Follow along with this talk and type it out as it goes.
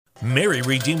Mary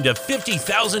redeemed a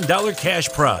 $50,000 cash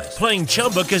prize playing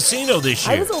Chumba Casino this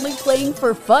year. I was only playing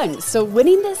for fun, so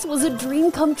winning this was a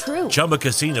dream come true. Chumba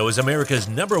Casino is America's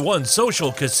 #1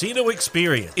 social casino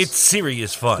experience. It's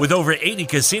serious fun. With over 80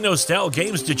 casino-style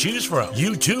games to choose from,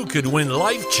 you too could win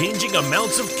life-changing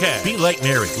amounts of cash. Be like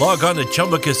Mary. Log on to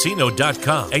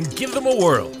ChumbaCasino.com and give them a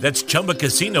whirl. That's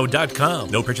ChumbaCasino.com.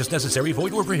 No purchase necessary.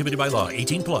 Void where prohibited by law.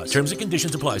 18 plus. Terms and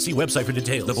conditions apply. See website for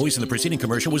details. The voice in the preceding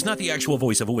commercial was not the actual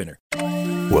voice of a winner.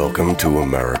 Welcome to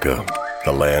America,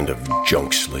 the land of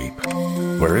junk sleep,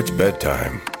 where it's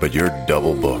bedtime, but you're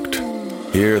double booked.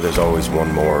 Here, there's always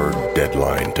one more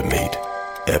deadline to meet,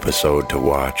 episode to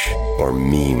watch, or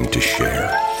meme to share.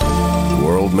 The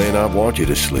world may not want you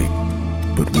to sleep,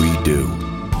 but we do.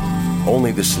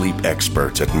 Only the sleep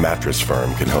experts at Mattress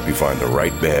Firm can help you find the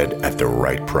right bed at the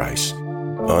right price.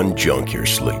 Unjunk your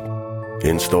sleep.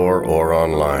 In-store or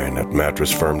online at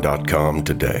mattressfirm.com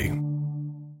today.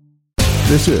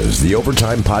 This is the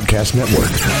Overtime Podcast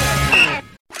Network.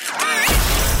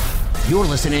 You're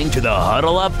listening to the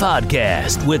Huddle Up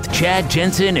Podcast with Chad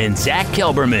Jensen and Zach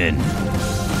Kelberman.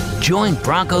 Join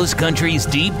Broncos Country's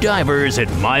deep divers at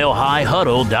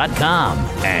milehighhuddle.com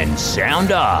and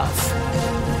sound off.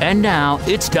 And now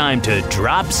it's time to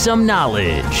drop some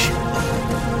knowledge.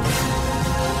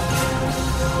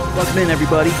 Welcome in,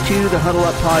 everybody, to the Huddle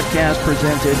Up Podcast,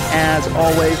 presented, as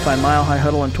always, by Mile High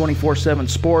Huddle and 24/7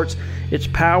 Sports. It's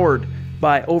powered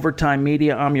by Overtime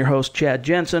Media. I'm your host, Chad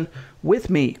Jensen. With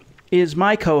me is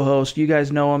my co-host. You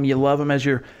guys know him. You love him as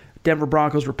your Denver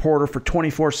Broncos reporter for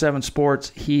 24/7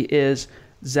 Sports. He is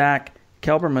Zach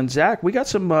Kelberman. Zach, we got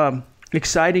some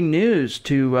exciting news,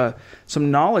 some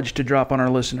knowledge to drop on our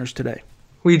listeners today.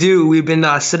 We do. We've been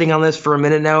sitting on this for a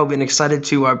minute now. We've been excited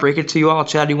to break it to you all.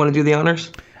 Chad, do you want to do the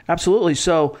honors? Absolutely.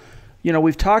 So,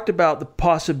 we've talked about the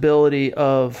possibility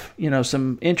of,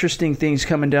 some interesting things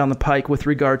coming down the pike with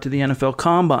regard to the NFL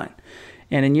Combine.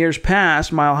 And in years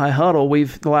past, Mile High Huddle,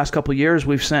 the last couple of years,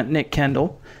 we've sent Nick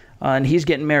Kendall, and he's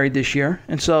getting married this year.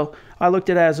 And so I looked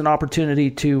at it as an opportunity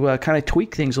to kind of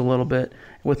tweak things a little bit.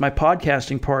 With my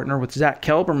podcasting partner, with Zach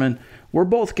Kelberman, we're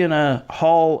both going to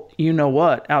haul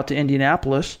you-know-what out to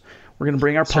Indianapolis. We're going to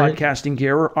bring our podcasting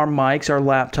gear, our mics, our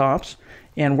laptops,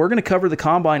 and we're going to cover the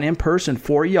Combine in person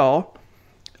for y'all.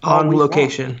 On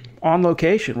location. On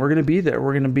location. We're going to be there.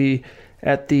 We're going to be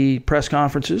at the press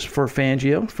conferences for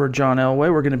Fangio, for John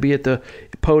Elway. We're going to be at the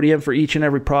podium for each and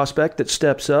every prospect that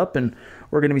steps up, and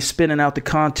we're going to be spinning out the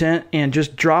content and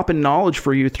just dropping knowledge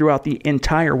for you throughout the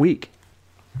entire week.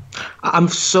 I'm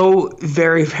so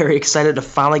very, very excited to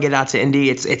finally get out to Indy.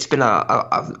 It's been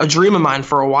a dream of mine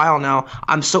for a while now.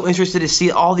 I'm so interested to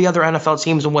see all the other NFL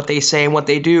teams and what they say and what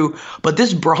they do. But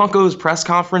this Broncos press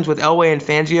conference with Elway and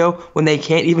Fangio, when they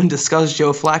can't even discuss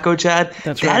Joe Flacco, Chad,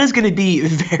 that is going to be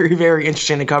very, very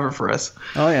interesting to cover for us.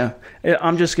 Oh, yeah.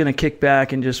 I'm just going to kick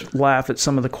back and just laugh at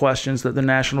some of the questions that the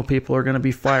national people are going to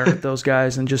be firing at those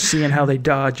guys and just seeing how they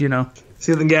dodge,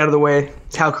 See them get out of the way,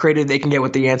 how creative they can get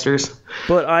with the answers.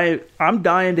 But I'm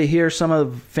dying to hear some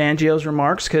of Fangio's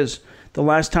remarks, because the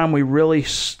last time we really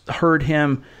heard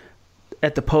him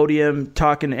at the podium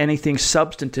talking anything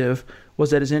substantive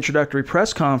was at his introductory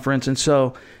press conference. And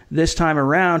so this time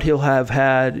around, he'll have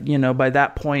had, by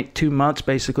that point, 2 months,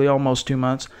 basically almost 2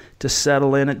 months, to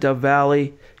settle in at Dove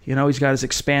Valley. He's got his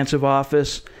expansive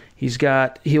office.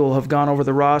 He'll have gone over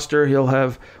the roster. He'll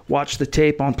have watched the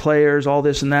tape on players, all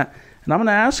this and that. And I'm going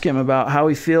to ask him about how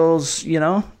he feels,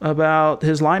 about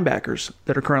his linebackers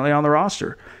that are currently on the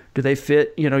roster. Do they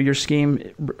fit? Your scheme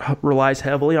relies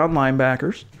heavily on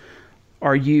linebackers.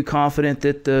 Are you confident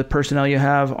that the personnel you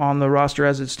have on the roster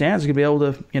as it stands is going to be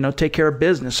able to, take care of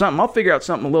business? I'll figure out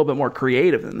something a little bit more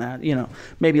creative than that,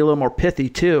 maybe a little more pithy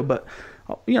too. But,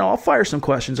 I'll fire some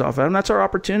questions off at him. That's our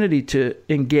opportunity to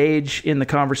engage in the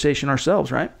conversation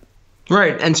ourselves, right?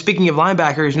 Right, and speaking of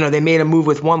linebackers, they made a move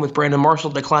with Brandon Marshall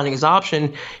declining his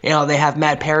option. They have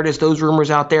Matt Paradis, those rumors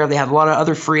out there. They have a lot of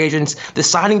other free agents. The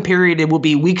signing period, it will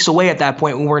be weeks away at that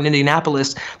point when we're in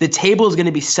Indianapolis. The table is going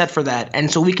to be set for that,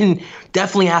 and so we can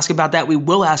definitely ask about that. We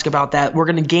will ask about that. We're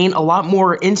going to gain a lot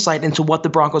more insight into what the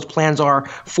Broncos' plans are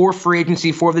for free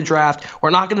agency, for the draft. We're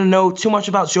not going to know too much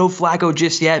about Joe Flacco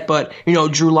just yet, but,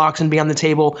 Drew Lock's going to be on the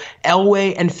table.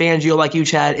 Elway and Fangio, like you,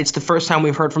 Chad, it's the first time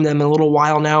we've heard from them in a little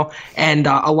while now. And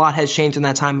a lot has changed in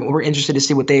that time. We're interested to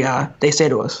see what they say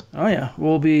to us. Oh, yeah.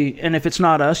 And if it's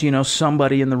not us,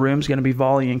 somebody in the room is going to be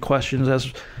volleying questions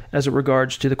as it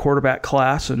regards to the quarterback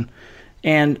class. And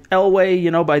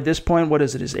Elway, by this point, what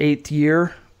is it, his 8th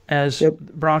year as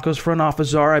Broncos front office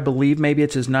czar? I believe maybe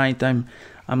it's his 9th.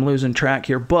 I'm losing track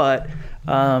here. But,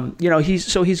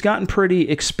 he's gotten pretty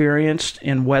experienced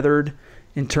and weathered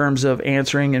in terms of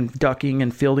answering and ducking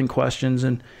and fielding questions,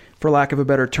 and for lack of a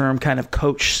better term, kind of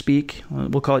coach speak.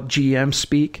 We'll call it GM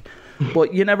speak.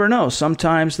 But you never know.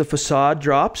 Sometimes the facade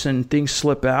drops and things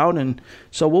slip out. And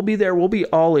so we'll be there. We'll be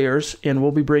all ears, and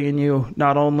we'll be bringing you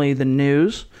not only the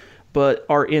news, but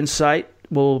our insight.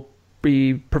 We'll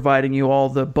be providing you all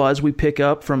the buzz we pick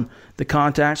up from the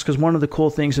contacts, because one of the cool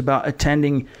things about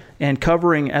attending and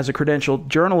covering as a credentialed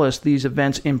journalist these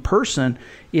events in person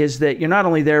is that you're not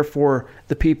only there for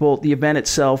the people, the event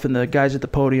itself and the guys at the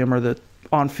podium or the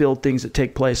on-field things that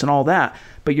take place and all that,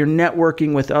 but you're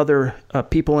networking with other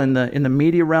people in the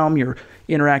media realm. You're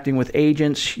interacting with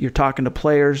agents. You're talking to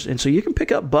players, and so you can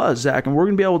pick up buzz, Zach. And we're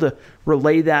going to be able to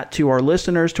relay that to our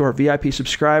listeners, to our VIP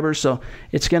subscribers. So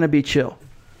it's going to be chill.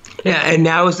 Yeah, and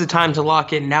now is the time to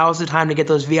lock in. Now is the time to get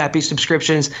those VIP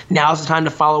subscriptions. Now is the time to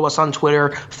follow us on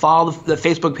Twitter, follow the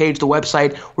Facebook page, the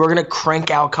website. We're going to crank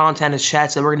out content, as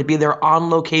Chad said. We're going to be there on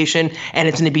location, and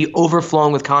it's going to be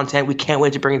overflowing with content. We can't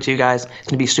wait to bring it to you guys. It's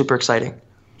going to be super exciting.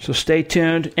 So stay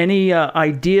tuned. Any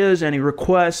ideas, any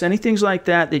requests, any things like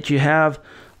that you have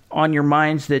on your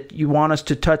minds that you want us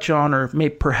to touch on or may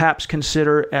perhaps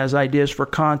consider as ideas for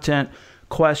content,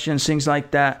 questions, things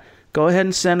like that, go ahead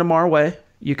and send them our way.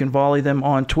 You can volley them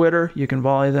on Twitter. You can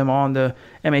volley them on the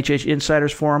MHH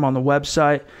Insiders Forum on the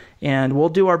website. And we'll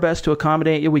do our best to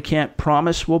accommodate you. We can't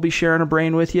promise we'll be sharing a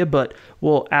brain with you, but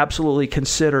we'll absolutely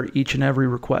consider each and every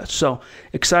request. So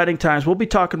exciting times. We'll be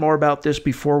talking more about this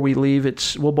before we leave.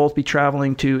 We'll both be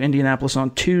traveling to Indianapolis on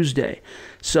Tuesday.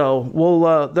 So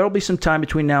there'll be some time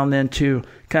between now and then to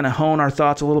kind of hone our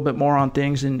thoughts a little bit more on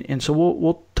things. And so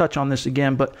we'll touch on this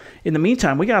again. But in the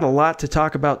meantime, we got a lot to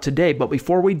talk about today. But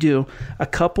before we do, a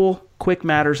couple quick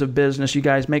matters of business. You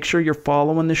guys make sure you're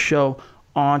following the show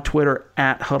on Twitter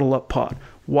at HuddleUpPod.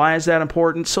 Why is that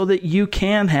important? So that you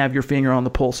can have your finger on the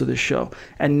pulse of this show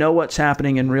and know what's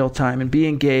happening in real time and be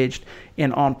engaged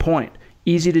and on point.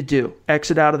 Easy to do.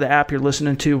 Exit out of the app you're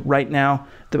listening to right now.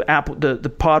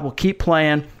 The pod will keep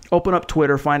playing. Open up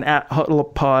Twitter, find at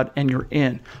HuddleUpPod, and you're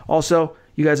in. Also,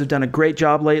 you guys have done a great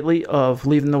job lately of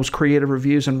leaving those creative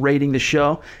reviews and rating the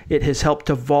show. It has helped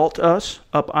to vault us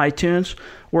up iTunes.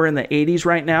 We're in the 80s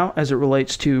right now as it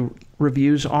relates to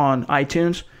reviews on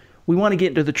iTunes. We want to get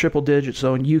into the triple digits,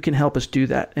 though, and you can help us do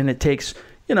that. And it takes,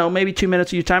 maybe 2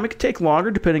 minutes of your time. It could take longer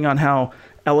depending on how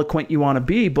eloquent you want to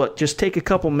be, but just take a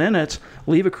couple minutes,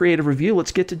 leave a creative review.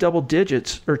 Let's get to double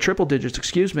digits, or triple digits,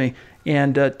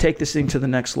 and take this thing to the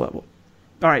next level.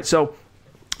 All right, so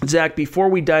Zach, before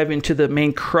we dive into the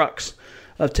main crux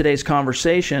of today's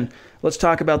conversation, let's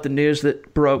talk about the news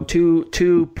that broke,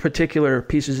 two particular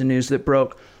pieces of news that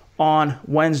broke on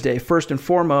Wednesday. First and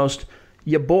foremost,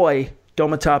 your boy,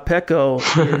 Domata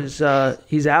Peko,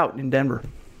 he's out in Denver.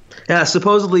 Yeah,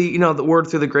 supposedly, the word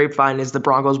through the grapevine is the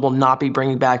Broncos will not be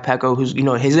bringing back Peko, who's,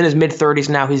 he's in his mid-30s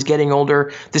now. He's getting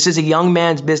older. This is a young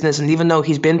man's business, and even though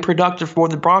he's been productive for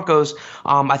the Broncos,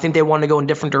 I think they want to go in a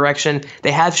different direction.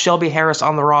 They have Shelby Harris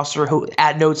on the roster who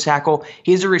at nose tackle.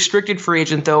 He's a restricted free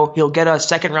agent, though. He'll get a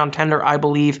second-round tender, I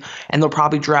believe, and they'll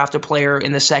probably draft a player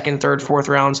in the second, third, fourth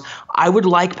rounds. I would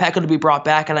like Peko to be brought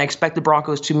back, and I expect the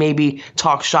Broncos to maybe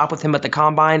talk shop with him at the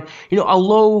Combine.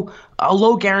 A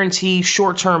low guarantee,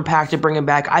 short-term pack to bring him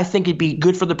back. I think it'd be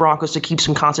good for the Broncos to keep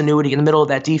some continuity in the middle of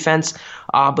that defense.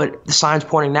 But the signs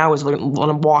pointing now is let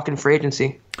him walk in free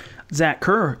agency. Zach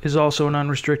Kerr is also an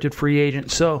unrestricted free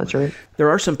agent. So that's right. There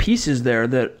are some pieces there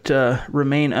that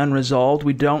remain unresolved.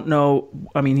 We don't know.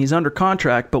 I mean, he's under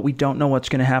contract, but we don't know what's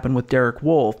going to happen with Derek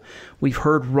Wolfe. We've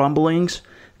heard rumblings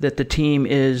that the team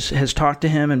has talked to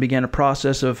him and began a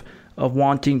process of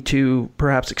wanting to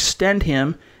perhaps extend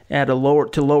him at to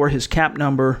lower his cap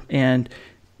number and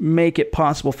make it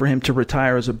possible for him to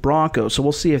retire as a Bronco. So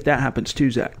we'll see if that happens too,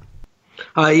 Zach.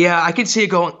 Yeah, I could see it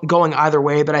going either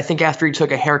way, but I think after he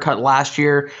took a haircut last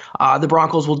year, the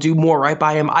Broncos will do more right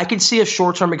by him. I could see a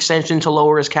short-term extension to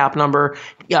lower his cap number,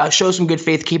 show some good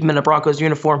faith, keep him in a Broncos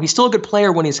uniform. He's still a good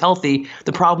player when he's healthy.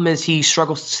 The problem is he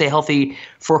struggles to stay healthy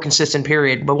for a consistent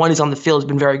period, but when he's on the field, he's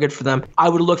been very good for them. I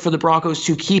would look for the Broncos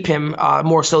to keep him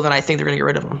more so than I think they're going to get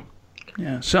rid of him.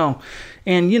 Yeah, so,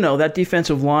 and that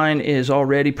defensive line is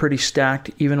already pretty stacked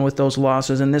even with those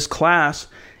losses, and this class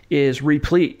is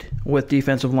replete with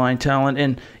defensive line talent.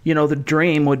 And, the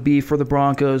dream would be for the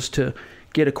Broncos to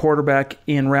get a quarterback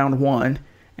in round one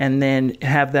and then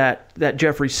have that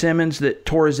Jeffrey Simmons that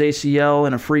tore his ACL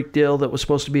in a freak deal that was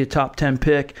supposed to be a top 10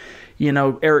 pick.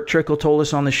 Eric Trickle told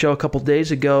us on the show a couple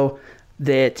days ago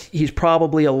that he's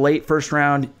probably a late first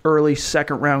round, early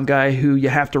second round guy who you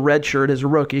have to redshirt as a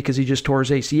rookie because he just tore his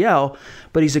ACL,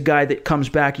 but he's a guy that comes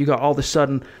back. You got all of a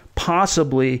sudden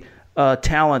possibly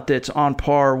talent that's on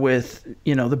par with,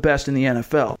 the best in the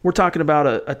NFL. We're talking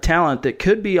about a talent that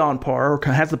could be on par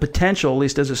or has the potential, at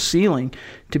least as a ceiling,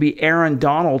 to be Aaron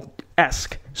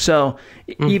Donald-esque. So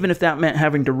even if that meant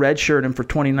having to redshirt him for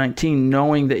 2019,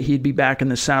 knowing that he'd be back in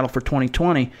the saddle for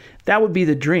 2020, that would be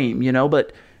the dream,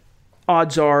 But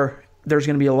odds are there's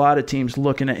going to be a lot of teams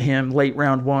looking at him late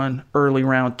round 1, early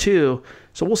round 2.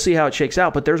 So we'll see how it shakes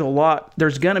out. But there's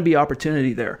going to be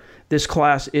opportunity there. This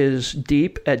class is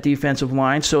deep at defensive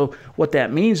line. So what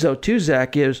that means, though, too,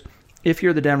 Zach, is if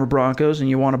you're the Denver Broncos and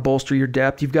you want to bolster your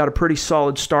depth, you've got a pretty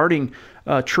solid starting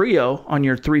trio on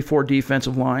your 3-4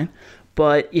 defensive line.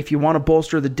 But if you want to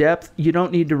bolster the depth, you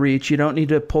don't need to reach. You don't need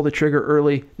to pull the trigger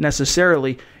early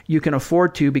necessarily. You can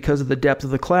afford to, because of the depth of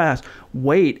the class,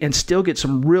 wait and still get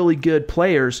some really good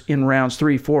players in rounds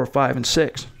 3, 4, 5, and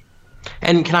 6.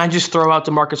 And can I just throw out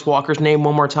DeMarcus Walker's name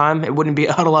one more time? It wouldn't be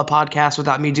a Huddle Up podcast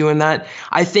without me doing that.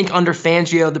 I think under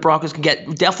Fangio, the Broncos can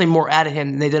get definitely more out of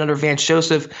him than they did under Vance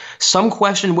Joseph. Some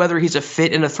question whether he's a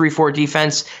fit in a 3-4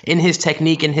 defense, in his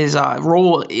technique, in his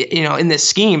role, in this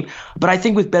scheme. But I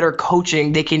think with better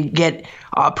coaching, they can get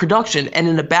production. And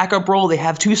in the backup role, they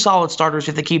have 2 solid starters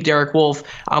if they keep Derek Wolfe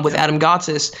with Adam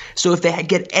Gotsis. So if they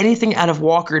get anything out of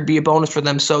Walker, it'd be a bonus for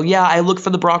them. So, yeah, I look for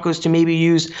the Broncos to maybe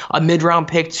use a mid-round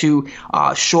pick to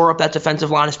shore up that defensive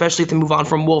line, especially if they move on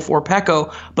from Wolfe or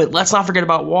Pecco. But let's not forget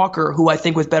about Walker, who I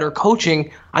think with better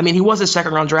coaching, he was a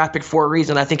second-round draft pick for a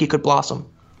reason. I think he could blossom.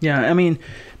 Yeah,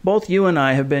 both you and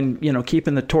I have been,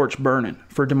 keeping the torch burning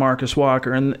for DeMarcus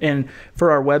Walker, and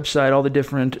for our website, all the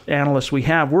different analysts we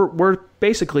have, we're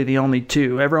basically the only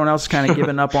two. Everyone else has kind of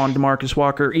given up on DeMarcus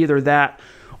Walker, either that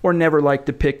or never liked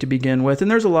the pick to begin with. And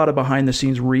there's a lot of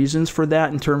behind-the-scenes reasons for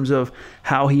that in terms of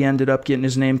how he ended up getting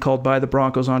his name called by the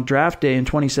Broncos on draft day in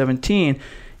 2017.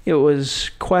 It was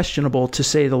questionable, to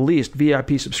say the least.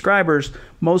 VIP subscribers,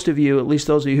 most of you, at least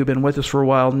those of you who've been with us for a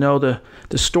while, know the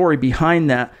story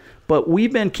behind that. But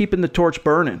we've been keeping the torch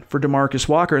burning for DeMarcus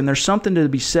Walker, and there's something to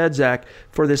be said, Zach,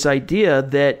 for this idea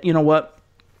that,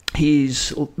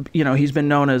 he's been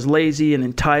known as lazy and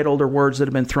entitled, or words that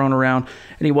have been thrown around,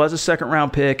 and he was a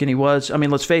second-round pick, and he was,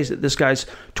 let's face it, this guy's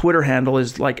Twitter handle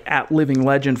is like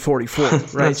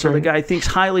 @LivingLegend44, right? So the guy thinks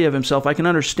highly of himself. I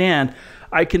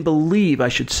can believe, I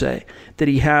should say, that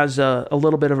he has a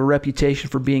little bit of a reputation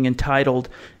for being entitled,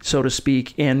 so to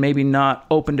speak, and maybe not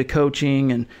open to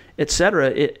coaching and et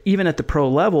cetera, even at the pro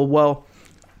level. Well,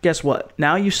 guess what?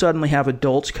 Now you suddenly have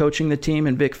adults coaching the team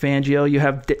in Vic Fangio. You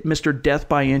have Mr. Death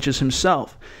by Inches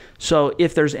himself. So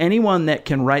if there's anyone that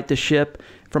can right the ship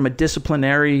from a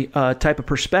disciplinary type of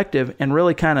perspective and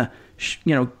really kind of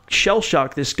shell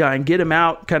shock this guy and get him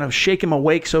out, kind of shake him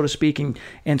awake, so to speak,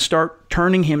 and start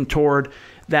turning him toward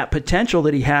that potential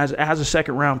that he has as a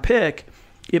second-round pick,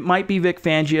 it might be Vic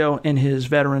Fangio and his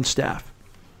veteran staff.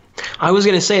 I was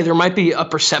going to say there might be a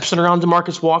perception around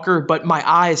DeMarcus Walker, but my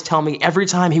eyes tell me every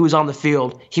time he was on the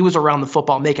field, he was around the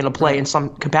football making a play in some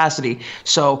capacity.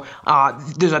 So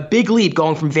there's a big leap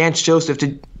going from Vance Joseph to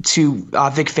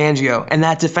Vic Fangio, and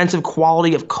that defensive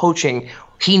quality of coaching.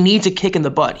 He needs a kick in the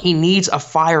butt. He needs a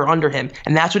fire under him.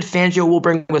 And that's what Fangio will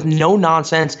bring with no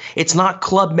nonsense. It's not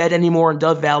Club Med anymore in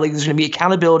Dove Valley. There's going to be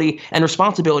accountability and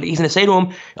responsibility. He's going to say to him,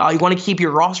 you want to keep your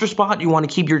roster spot? You want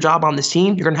to keep your job on this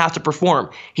team? You're going to have to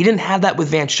perform. He didn't have that with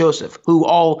Vance Joseph, who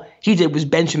all he did was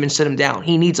bench him and sit him down.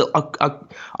 He needs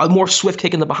a more swift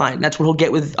kick in the behind. That's what he'll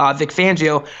get with Vic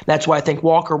Fangio. That's why I think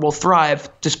Walker will thrive,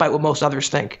 despite what most others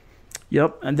think.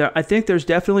 Yep, and I think there's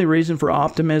definitely reason for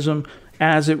optimism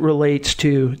as it relates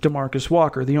to DeMarcus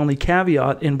Walker. The only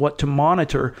caveat in what to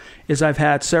monitor is I've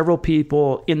had several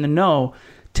people in the know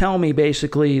tell me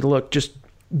basically, look, just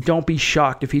don't be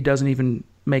shocked if he doesn't even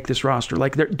make this roster.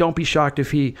 Like, don't be shocked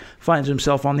if he finds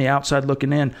himself on the outside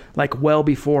looking in, like well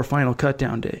before final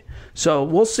cutdown day. So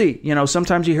we'll see.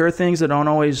 Sometimes you hear things that don't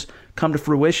always come to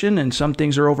fruition, and some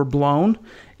things are overblown.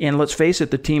 And let's face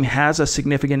it, the team has a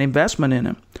significant investment in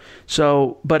him.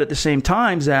 So, but at the same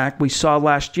time, Zach, we saw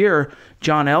last year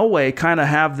John Elway kind of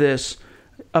have this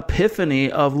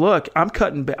epiphany of, look, I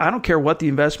don't care what the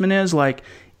investment is. Like,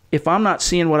 if I'm not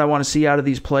seeing what I want to see out of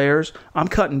these players, I'm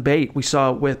cutting bait. We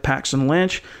saw it with Paxton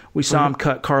Lynch. We saw him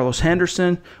cut Carlos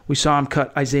Henderson. We saw him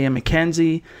cut Isaiah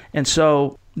McKenzie. And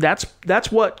so that's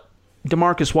what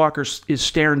DeMarcus Walker is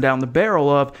staring down the barrel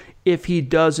of if he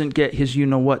doesn't get his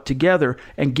you-know-what together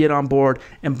and get on board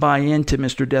and buy into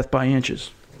Mr. Death by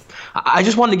Inches. I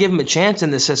just wanted to give him a chance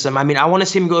in the system. I mean, I want to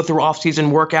see him go through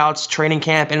offseason workouts, training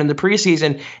camp, and in the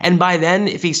preseason. And by then,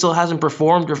 if he still hasn't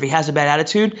performed or if he has a bad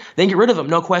attitude, then get rid of him.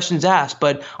 No questions asked.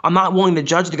 But I'm not willing to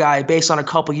judge the guy based on a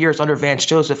couple years under Vance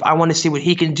Joseph. I want to see what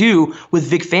he can do with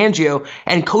Vic Fangio.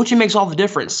 And coaching makes all the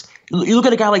difference. You look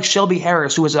at a guy like Shelby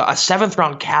Harris, who was a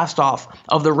 7th-round cast-off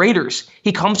of the Raiders.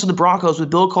 He comes to the Broncos with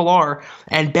Bill Collar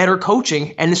and better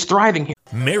coaching and is thriving here.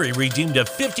 Mary redeemed a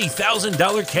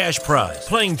 $50,000 cash prize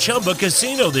playing Chumba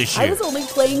Casino this year. I was only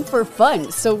playing for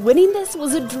fun, so winning this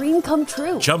was a dream come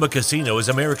true. Chumba Casino is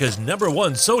America's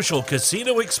 #1 social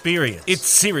casino experience. It's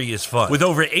serious fun. With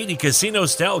over 80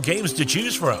 casino-style games to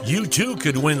choose from, you too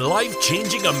could win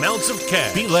life-changing amounts of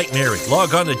cash. Be like Mary.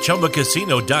 Log on to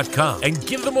ChumbaCasino.com and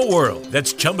give them a whirl.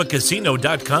 That's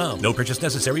ChumbaCasino.com. No purchase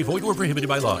necessary. Void where prohibited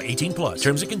by law. 18+.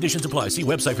 Terms and conditions apply. See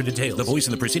website for details. The voice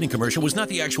in the preceding commercial was not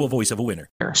the actual voice of a winner.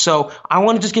 So I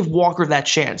want to just give Walker that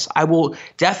chance. I will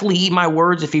definitely eat my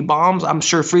words if he bombs. I'm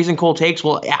sure Freezing Cold Takes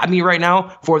will at me right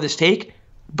now for this take,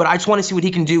 but I just want to see what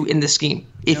he can do in this scheme.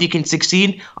 If he can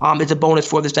succeed, it's a bonus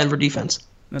for this Denver defense.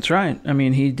 That's right. I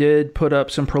mean, he did put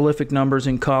up some prolific numbers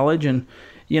in college, and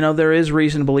there is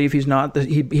reason to believe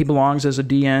he belongs as a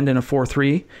D end in a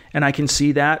 4-3, and I can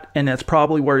see that, and that's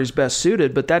probably where he's best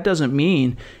suited, but that doesn't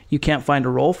mean you can't find a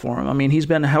role for him. I mean, he's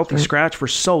been a healthy scratch for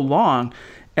so long.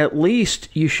 At least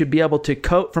you should be able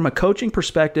to, from a coaching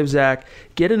perspective, Zach,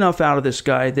 get enough out of this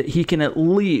guy that he can at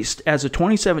least, as a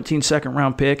 2017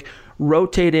 second-round pick,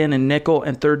 rotate in nickel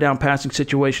and third down passing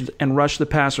situations and rush the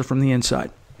passer from the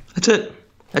inside. That's it.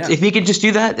 If he can just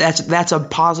do that, that's a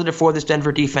positive for this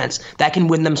Denver defense. That can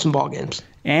win them some ball games.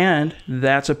 And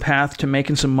that's a path to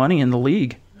making some money in the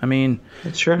league. I mean,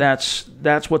 that's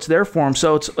what's there for him.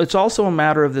 So it's also a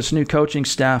matter of this new coaching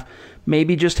staff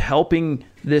maybe just helping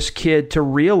this kid to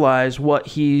realize what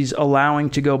he's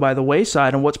allowing to go by the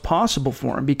wayside and what's possible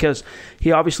for him, because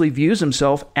he obviously views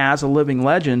himself as a living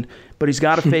legend, but he's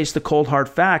got to face the cold hard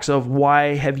facts of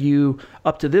why have you,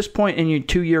 up to this point in your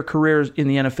 2-year career in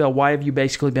the NFL, why have you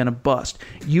basically been a bust?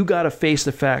 You got to face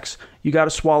the facts. You got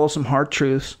to swallow some hard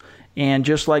truths. And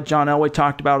just like John Elway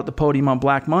talked about at the podium on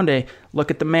Black Monday,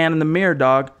 look at the man in the mirror,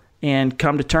 dog, and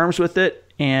come to terms with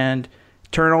it and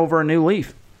turn over a new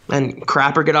leaf. And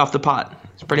crap or get off the pot.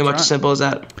 It's pretty much as simple as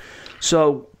that.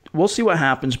 So we'll see what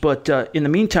happens. But in the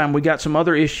meantime, we got some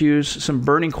other issues, some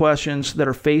burning questions that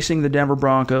are facing the Denver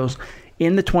Broncos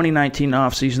in the 2019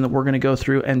 offseason that we're going to go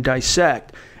through and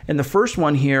dissect. And the first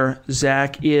one here,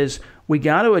 Zach, is we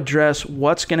got to address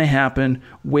what's going to happen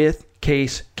with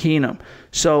Case Keenum.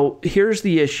 So here's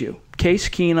the issue. Case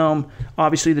Keenum,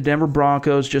 obviously the Denver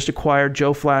Broncos just acquired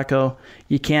Joe Flacco.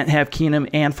 You can't have Keenum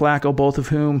and Flacco, both of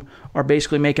whom are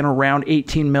basically making around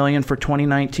 $18 million for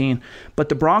 2019. But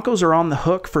the Broncos are on the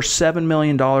hook for $7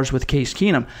 million with Case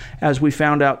Keenum. As we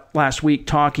found out last week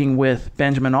talking with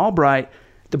Benjamin Albright,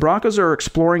 the Broncos are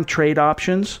exploring trade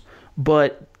options,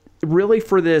 but really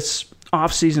for this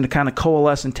offseason to kind of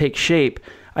coalesce and take shape,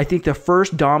 I think the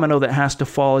first domino that has to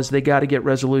fall is they got to get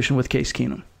resolution with Case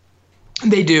Keenum.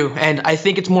 They do, and I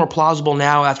think it's more plausible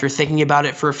now after thinking about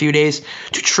it for a few days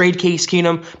to trade Case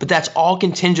Keenum, but that's all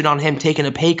contingent on him taking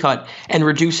a pay cut and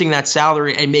reducing that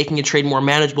salary and making a trade more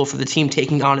manageable for the team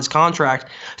taking on his contract.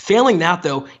 Failing that,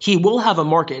 though, he will have a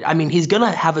market. I mean, he's going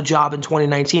to have a job in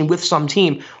 2019 with some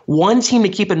team. One team to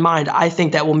keep in mind, I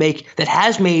think that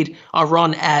has made a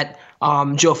run at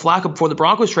Joe Flacco before the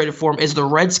Broncos traded for him is the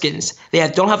Redskins. They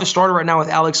don't have a starter right now with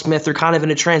Alex Smith. They're kind of in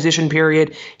a transition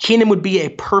period. Keenum would be a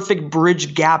perfect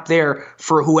bridge gap there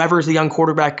for whoever's the young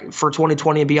quarterback for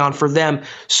 2020 and beyond for them.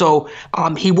 So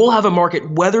he will have a market.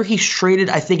 Whether he's traded,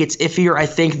 I think it's iffier. I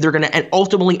think they're going to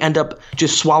ultimately end up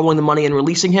just swallowing the money and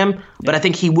releasing him. But I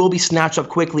think he will be snatched up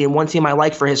quickly. And one team I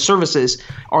like for his services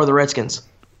are the Redskins.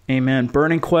 Amen.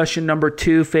 Burning question number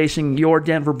 2 facing your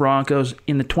Denver Broncos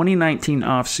in the 2019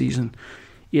 offseason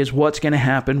is what's going to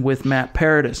happen with Matt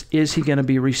Paradis. Is he going to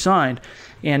be re-signed?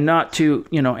 And not to,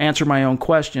 answer my own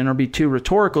question or be too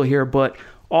rhetorical here, but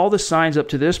all the signs up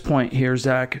to this point here,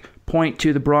 Zach, point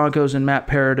to the Broncos and Matt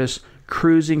Paradis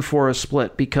cruising for a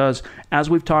split because, as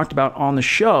we've talked about on the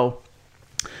show,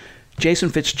 Jason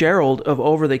Fitzgerald of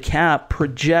Over the Cap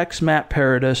projects Matt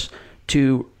Paradis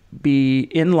to be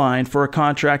in line for a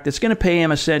contract that's going to pay him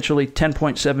essentially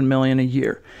 $10.7 million a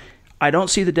year. I don't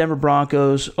see the Denver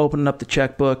Broncos opening up the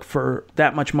checkbook for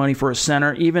that much money for a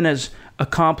center, even as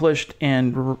accomplished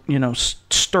and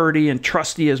sturdy and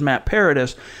trusty as Matt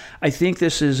Paradis. I think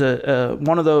this is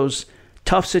one of those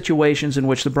tough situations in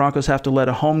which the Broncos have to let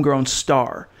a homegrown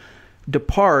star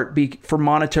depart for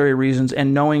monetary reasons,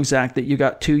 and knowing, Zach, that you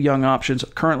got 2 young options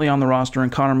currently on the roster in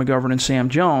Connor McGovern and Sam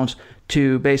Jones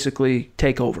to basically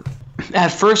take over. At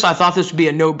first, I thought this would be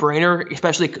a no-brainer,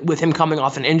 especially with him coming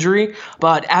off an injury.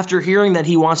 But after hearing that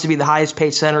he wants to be the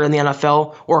highest-paid center in the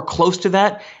NFL or close to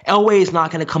that, Elway is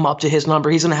not going to come up to his number.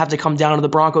 He's going to have to come down to the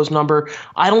Broncos' number.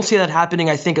 I don't see that happening.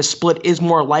 I think a split is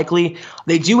more likely.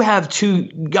 They do have two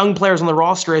young players on the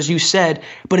roster, as you said,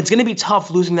 but it's going to be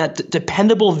tough losing that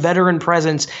dependable veteran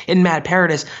presence in Matt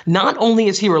Paradis. Not only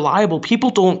is he reliable, people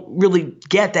don't really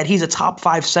get that he's a top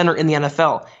 5 center in the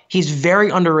NFL. He's very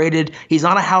underrated. He's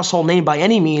not a household name by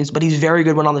any means, but he's very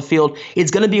good when on the field. It's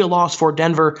going to be a loss for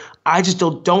Denver. I just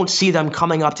don't see them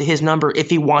coming up to his number if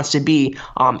he wants to be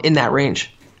in that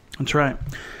range. That's right.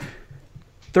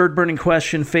 Third burning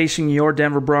question facing your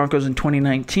Denver Broncos in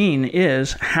 2019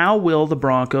 is, how will the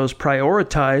Broncos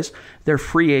prioritize their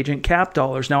free agent cap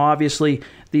dollars? Now, obviously,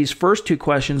 these first two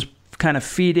questions kind of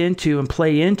feed into and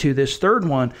play into this third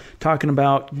one, talking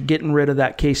about getting rid of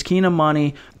that Case Keenum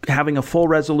money, having a full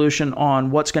resolution on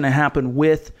what's going to happen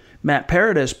with Matt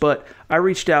Paradis. But I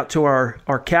reached out to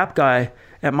our cap guy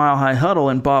at Mile High Huddle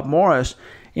and Bob Morris,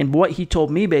 and what he told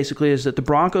me basically is that the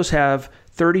Broncos have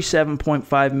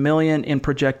 $37.5 million in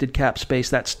projected cap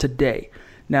space. That's today.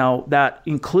 Now, that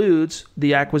includes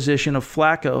the acquisition of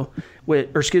Flacco,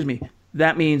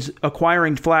 that means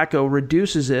acquiring Flacco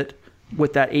reduces it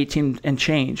with that 18 and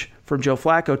change from Joe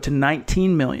Flacco to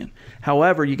 $19 million.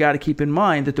 However, you got to keep in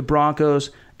mind that the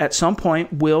Broncos at some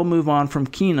point will move on from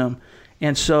Keenum,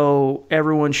 and so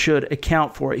everyone should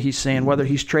account for it. He's saying whether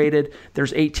he's traded,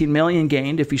 there's $18 million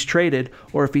gained if he's traded,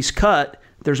 or if he's cut,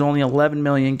 there's only $11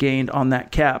 million gained on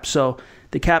that cap. So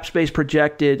the cap space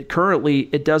projected currently,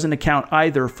 it doesn't account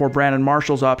either for Brandon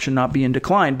Marshall's option not being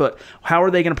declined. But how are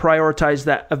they going to prioritize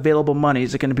that available money?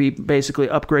 Is it going to be basically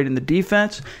upgrading the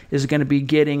defense? Is it going to be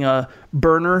getting a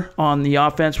burner on the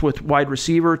offense with wide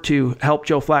receiver to help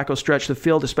Joe Flacco stretch the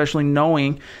field, especially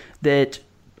knowing that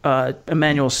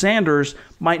Emmanuel Sanders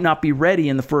might not be ready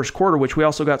in the first quarter, which we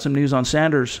also got some news on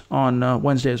Sanders on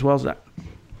Wednesday as well as that.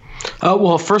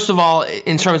 Well, first of all,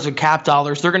 in terms of cap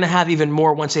dollars, they're going to have even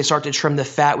more once they start to trim the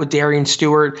fat with Darian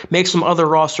Stewart, make some other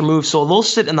roster moves. So they'll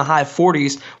sit in the high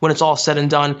 40s when it's all said and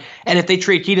done. And if they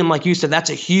trade Keenum, like you said, that's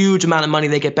a huge amount of money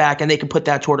they get back, and they can put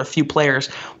that toward a few players.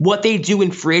 What they do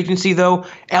in free agency, though,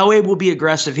 Elway will be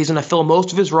aggressive. He's going to fill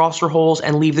most of his roster holes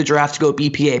and leave the draft to go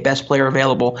BPA, best player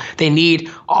available. They need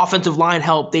offensive line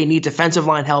help. They need defensive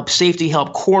line help, safety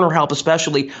help, corner help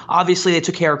especially. Obviously, they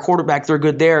took care of quarterback. They're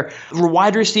good there.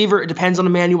 Wide receiver, it depends on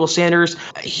Emmanuel Sanders.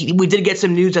 We did get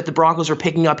some news that the Broncos are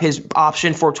picking up his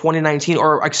option for 2019,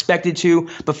 or expected to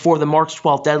before the March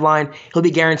 12th deadline. He'll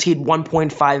be guaranteed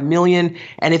 $1.5 million,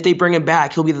 and if they bring him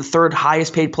back, he'll be the third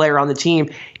highest paid player on the team.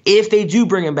 If they do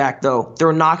bring him back, though,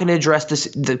 they're not going to address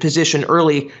the position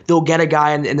early. They'll get a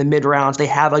guy in the mid-rounds. They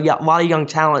have a lot of young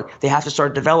talent they have to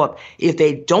start to develop. If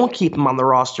they don't keep him on the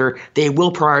roster, they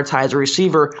will prioritize a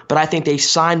receiver, but I think they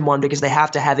sign one because they have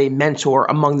to have a mentor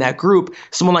among that group,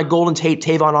 someone like Golden Tate,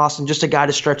 Tavon Austin, just a guy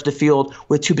to stretch the field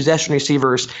with two possession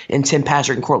receivers in Tim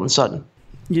Patrick and Cortland Sutton.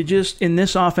 You just, in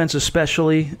this offense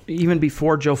especially, even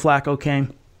before Joe Flacco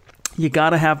came, you got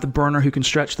to have the burner who can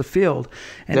stretch the field.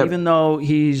 And even though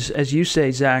he's, as you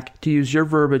say, Zach, to use your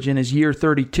verbiage, in his year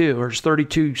 32 or his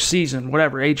 32 season,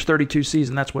 whatever, age 32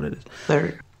 season, that's what it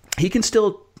is. He can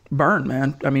still burn,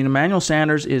 man. I mean, Emmanuel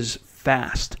Sanders is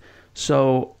fast.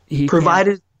 So he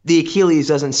provided the Achilles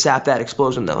doesn't sap that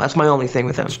explosion, though. That's my only thing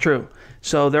with him. That's true.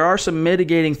 So there are some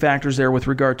mitigating factors there with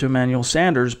regard to Emmanuel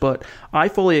Sanders, but I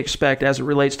fully expect, as it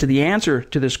relates to the answer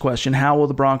to this question, how will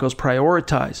the Broncos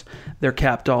prioritize their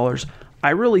cap dollars? I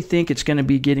really think it's going to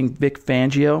be getting Vic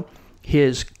Fangio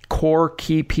his core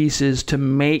key pieces to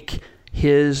make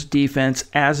his defense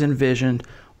as envisioned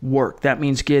work. That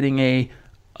means getting a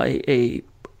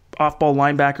off-ball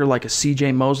linebacker like a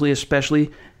C.J. Mosley, especially.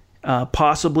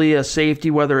 Possibly a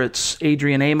safety, whether it's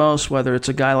Adrian Amos, whether it's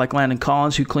a guy like Landon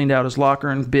Collins who cleaned out his locker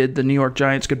and bid the New York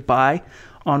Giants goodbye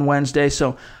on Wednesday.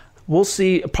 So we'll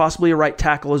see, possibly a right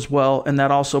tackle as well. And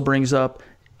that also brings up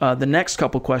the next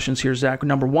couple questions here, Zach.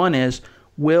 Number four is,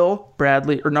 will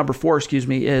Bradley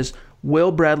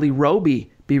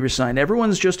Roby be resigned?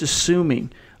 Everyone's just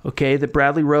assuming, okay, that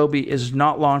Bradley Roby is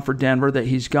not long for Denver, that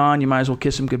he's gone. You might as well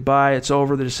kiss him goodbye. It's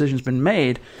over. The decision's been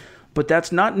made. But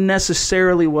that's not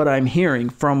necessarily what I'm hearing.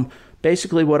 From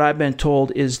basically what I've been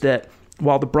told is that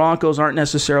while the Broncos aren't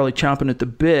necessarily chomping at the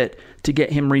bit to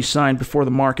get him re-signed before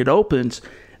the market opens,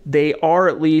 they are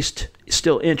at least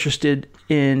still interested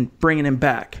in bringing him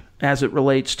back as it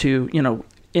relates to,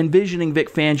 envisioning Vic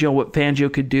Fangio, what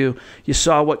Fangio could do. You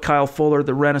saw what Kyle Fuller,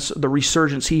 the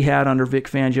resurgence he had under Vic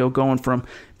Fangio, going from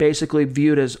basically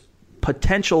viewed as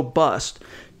potential bust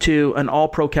to an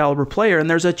all-pro caliber player. And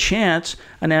there's a chance,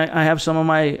 and I have some of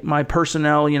my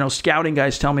personnel, scouting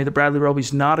guys tell me that Bradley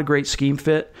Roby's not a great scheme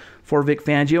fit for Vic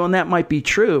Fangio, and that might be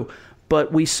true.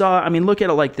 But we saw, look at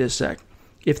it like this, Zach.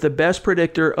 If the best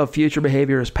predictor of future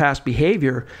behavior is past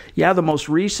behavior, the most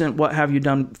recent what have you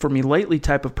done for me lately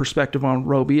type of perspective on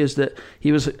Roby is that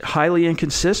he was highly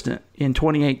inconsistent in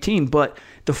 2018, but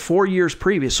the 4 years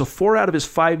previous, so 4 out of his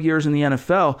 5 years in the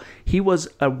NFL, he was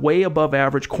a way above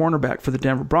average cornerback for the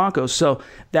Denver Broncos. So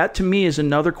that to me is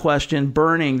another question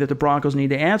burning that the Broncos need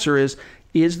to answer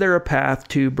is there a path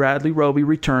to Bradley Roby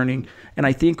returning? And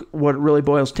I think what it really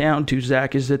boils down to,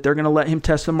 Zach, is that they're going to let him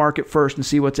test the market first and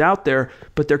see what's out there,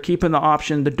 but they're keeping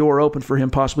the door open for him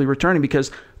possibly returning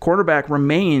because cornerback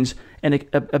remains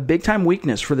a big-time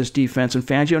weakness for this defense, and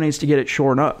Fangio needs to get it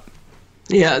shored up.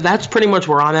 Yeah, that's pretty much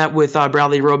where I'm at with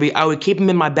Bradley Roby. I would keep him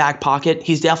in my back pocket.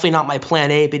 He's definitely not my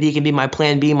plan A, but he can be my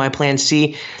plan B, my plan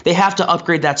C. They have to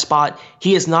upgrade that spot.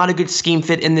 He is not a good scheme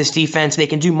fit in this defense. They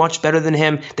can do much better than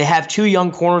him. They have 2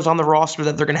 young corners on the roster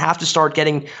that they're going to have to start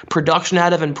getting production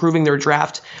out of and improving their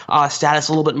draft status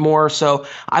a little bit more. So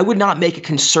I would not make a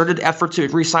concerted effort to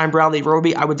re-sign Bradley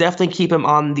Roby. I would definitely keep him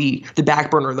on the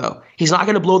back burner, though. He's not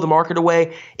going to blow the market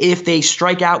away. If they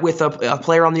strike out with a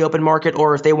player on the open market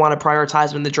or if they want to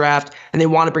prioritize him in the draft and they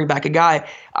want to bring back a guy,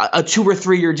 a 2 or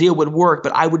 3 year deal would work,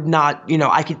 but I would not,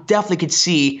 I could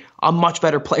see a much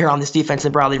better player on this defense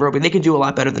than Bradley Roby. They can do a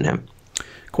lot better than him.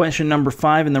 Question number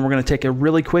 5, and then we're going to take a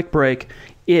really quick break,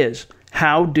 is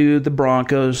how do the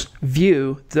Broncos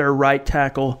view their right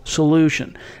tackle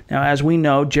solution? Now, as we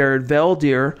know, Jared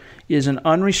Veldheer is an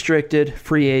unrestricted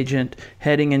free agent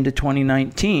heading into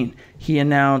 2019. He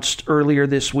announced earlier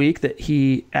this week that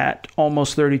he, at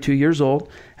almost 32 years old,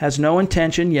 has no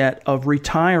intention yet of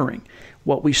retiring.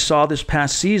 What we saw this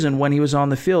past season when he was on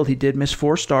the field, he did miss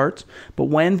 4 starts, but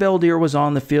when Veldheer was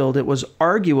on the field, it was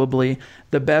arguably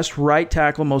the best right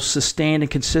tackle, most sustained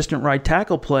and consistent right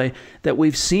tackle play that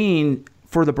we've seen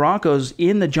for the Broncos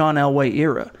in the John Elway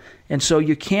era. And so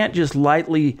you can't just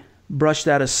lightly brush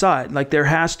that aside. Like, there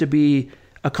has to be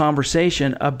a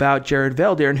conversation about Jared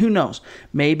Veldheer, and who knows,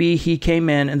 maybe he came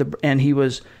in and he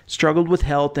was struggled with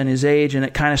health and his age, and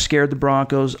it kind of scared the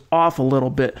Broncos off a little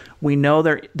bit. We know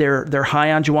they're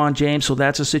high on Juwan James, so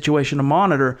that's a situation to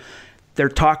monitor. They're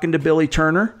talking to Billy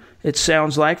Turner, it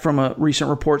sounds like, from recent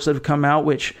reports that have come out,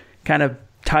 which kind of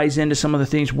ties into some of the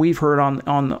things we've heard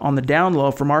on the down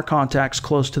low from our contacts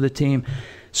close to the team.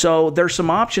 So there's some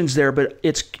options there, but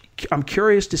I'm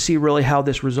curious to see really how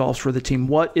this resolves for the team.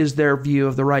 What is their view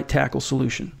of the right tackle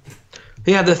solution?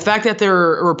 Yeah, the fact that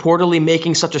they're reportedly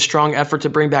making such a strong effort to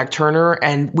bring back Turner,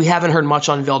 and we haven't heard much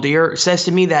on Veldheer, says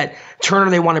to me that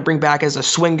Turner they want to bring back as a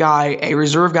swing guy, a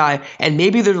reserve guy, and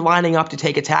maybe they're lining up to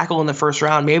take a tackle in the first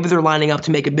round. Maybe they're lining up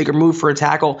to make a bigger move for a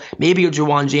tackle, maybe a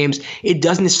Juwan James. It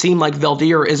doesn't seem like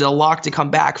Veldheer is a lock to come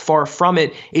back. Far from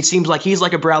it. It seems like he's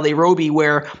like a Bradley Roby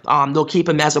where they'll keep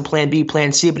him as a plan B,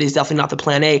 plan C, but he's definitely not the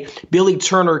plan A. Billy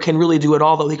Turner can really do it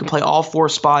all, though. He can play all 4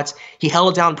 spots. He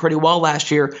held it down pretty well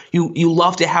last year. You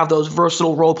love to have those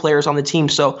versatile role players on the team,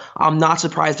 so I'm not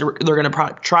surprised they're going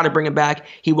to try to bring him back.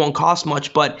 He won't cost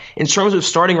much, but in terms of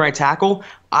starting right tackle,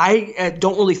 I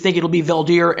don't really think it'll be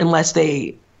Veldheer unless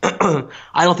they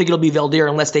I don't think it'll be Veldheer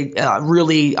unless they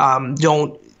really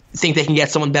don't think they can get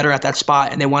someone better at that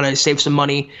spot and they want to save some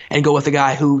money and go with a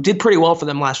guy who did pretty well for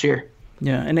them last year.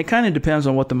 Yeah, and it kind of depends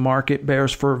on what the market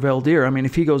bears for Veldheer. I mean,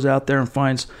 if he goes out there and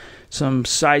finds some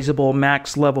sizable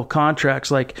max-level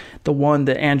contracts like the one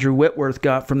that Andrew Whitworth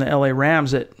got from the L.A.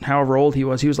 Rams at however old he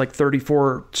was like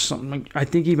 34, something, I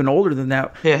think even older than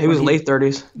that. Yeah, he was late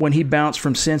 30s. When he bounced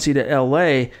from Cincy to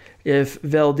L.A., if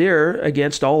Veldheer,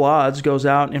 against all odds, goes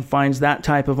out and finds that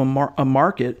type of a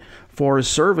market for his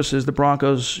services, the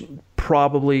Broncos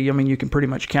probably, you can pretty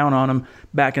much count on him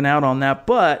backing out on that.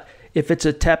 But if it's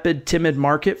a tepid, timid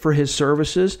market for his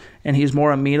services and he's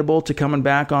more amenable to coming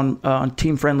back on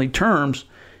team-friendly terms,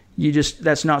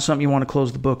 that's not something you want to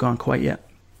close the book on quite yet.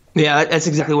 Yeah, that's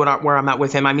exactly where I'm at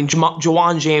with him. I mean,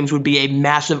 Juwan James would be a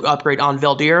massive upgrade on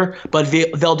Veldheer, but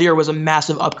Veldheer was a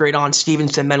massive upgrade on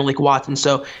Stevenson, Menelik, Watson,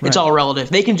 so it's all relative.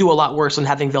 They can do a lot worse than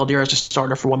having Veldheer as a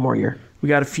starter for one more year. We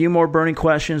got a few more burning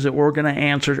questions that we're going to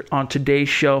answer on today's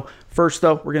show. First,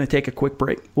 though, we're going to take a quick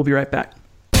break. We'll be right back.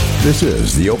 This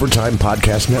is the Overtime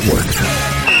Podcast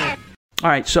Network. All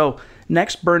right, so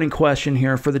next burning question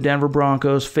here for the Denver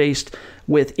Broncos faced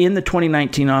within the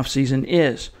 2019 offseason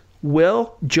is,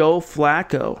 will Joe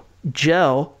Flacco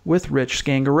gel with Rich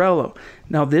Scangarello?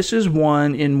 Now, this is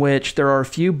one in which there are a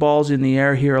few balls in the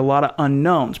air here, a lot of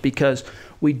unknowns, because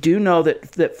we do know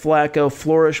that Flacco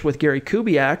flourished with Gary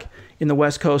Kubiak in the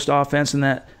West Coast offense, and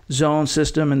that zone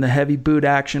system and the heavy boot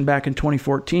action back in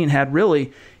 2014, had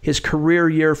really his career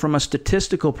year from a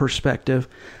statistical perspective.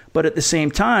 But at the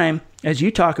same time, as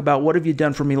you talk about what have you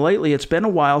done for me lately, it's been a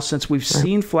while since we've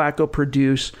seen Flacco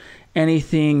produce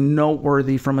anything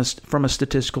noteworthy from a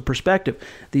statistical perspective.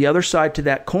 The other side to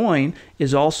that coin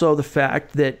is also the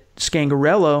fact that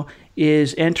Scangarello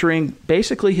is entering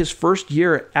basically his first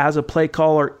year as a play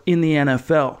caller in the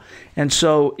NFL. And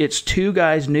so it's two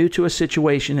guys new to a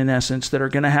situation, in essence, that are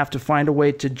going to have to find a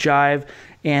way to jive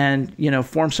and,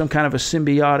 form some kind of a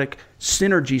symbiotic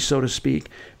synergy, so to speak,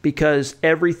 because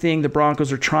everything the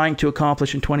Broncos are trying to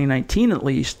accomplish in 2019, at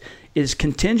least, is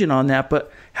contingent on that.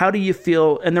 But how do you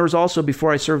feel? And there was also,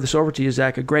 before I serve this over to you,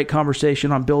 Zach, a great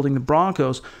conversation on building the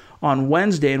Broncos on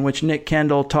Wednesday in which Nick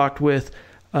Kendall talked with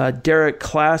Derek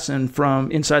Klassen from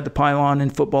Inside the Pylon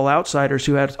and Football Outsiders,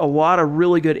 who had a lot of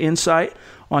really good insight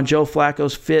on Joe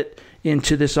Flacco's fit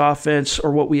into this offense,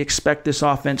 or what we expect this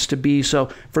offense to be. So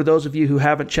for those of you who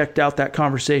haven't checked out that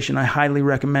conversation, I highly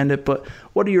recommend it. But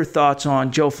what are your thoughts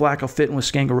on Joe Flacco fitting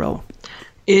with Scangarello?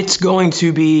 It's going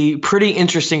to be pretty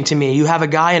interesting to me. You have a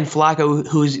guy in Flacco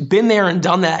who's been there and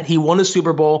done that. He won a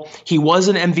Super Bowl. He was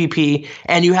an MVP.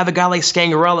 And you have a guy like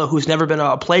Scangarello who's never been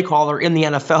a play caller in the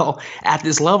NFL at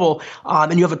this level.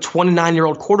 And you have a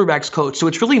 29-year-old quarterbacks coach. So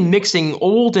it's really mixing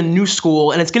old and new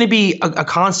school. And it's going to be a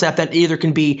concept that either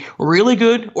can be really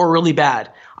good or really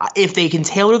bad. If they can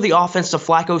tailor the offense to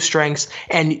Flacco's strengths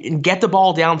and get the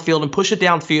ball downfield and push it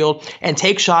downfield and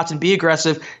take shots and be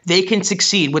aggressive, they can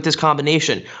succeed with this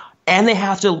combination. And they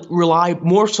have to rely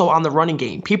more so on the running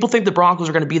game. People think the Broncos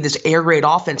are going to be this air raid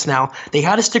offense now. They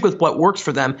had to stick with what works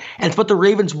for them. And it's what the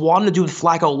Ravens wanted to do with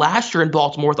Flacco last year in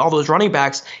Baltimore with all those running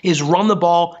backs, is run the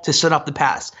ball to set up the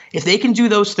pass. If they can do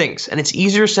those things, and it's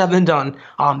easier said than done,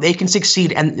 they can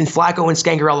succeed, and Flacco and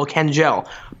Scangarello can gel.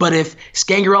 But if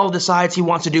Scangarello decides he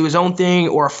wants to do his own thing,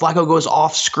 or if Flacco goes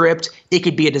off script, it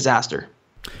could be a disaster.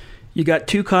 You got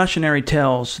two cautionary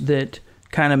tales that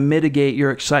kind of mitigate your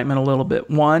excitement a little bit.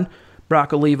 One,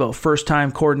 Brock Olivo,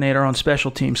 first-time coordinator on special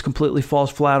teams, completely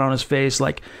falls flat on his face,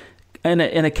 like in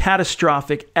a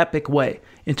catastrophic, epic way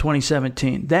in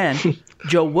 2017. Then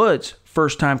Joe Woods,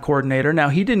 first-time coordinator. Now,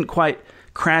 he didn't quite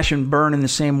crash and burn in the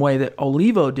same way that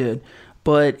Olivo did,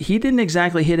 but he didn't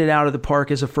exactly hit it out of the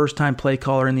park as a first-time play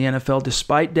caller in the NFL,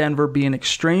 despite Denver being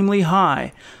extremely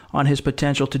high on his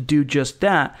potential to do just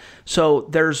that. So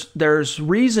there's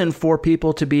reason for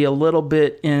people to be a little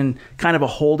bit in kind of a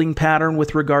holding pattern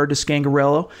with regard to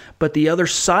Scangarello. But the other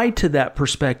side to that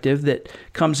perspective that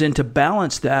comes in to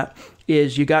balance that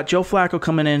is you got Joe Flacco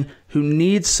coming in who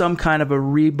needs some kind of a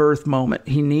rebirth moment.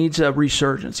 He needs a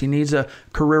resurgence. He needs a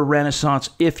career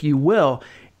renaissance, if you will.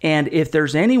 And if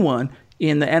there's anyone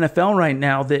in the NFL right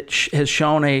now that has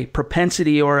shown a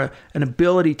propensity or an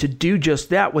ability to do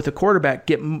just that with a quarterback,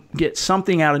 get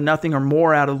something out of nothing or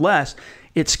more out of less,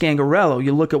 it's Scangarello.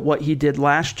 You look at what he did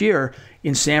last year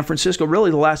in San Francisco,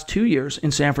 really the last 2 years in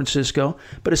San Francisco,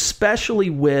 but especially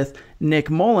with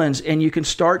Nick Mullins, and you can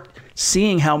start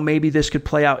seeing how maybe this could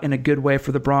play out in a good way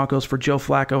for the Broncos, for Joe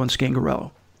Flacco and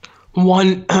Scangarello.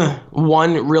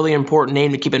 One really important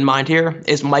name to keep in mind here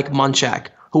is Mike Munchak,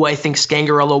 who I think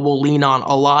Scangarello will lean on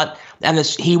a lot. And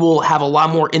he will have a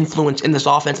lot more influence in this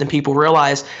offense than people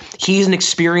realize. He's an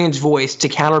experienced voice to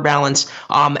counterbalance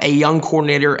a young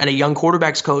coordinator and a young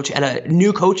quarterbacks coach and a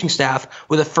new coaching staff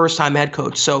with a first-time head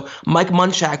coach. So Mike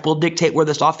Munchak will dictate where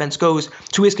this offense goes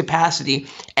to his capacity,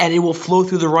 and it will flow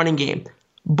through the running game.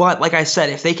 But like I said,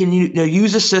 if they can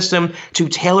use a system to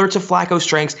tailor to Flacco's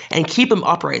strengths and keep him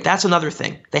upright, that's another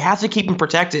thing. They have to keep him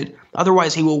protected.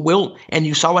 Otherwise, he will wilt. And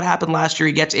you saw what happened last year.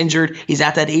 He gets injured. He's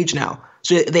at that age now.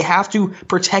 So they have to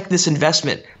protect this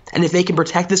investment. And if they can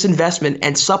protect this investment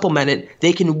and supplement it,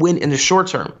 they can win in the short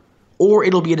term. Or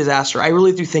it'll be a disaster. I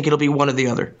really do think it'll be one or the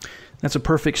other. That's a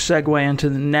perfect segue into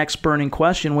the next burning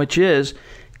question, which is,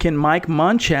 can Mike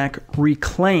Munchak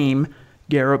reclaim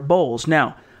Garrett Bowles?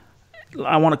 Now,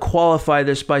 I want to qualify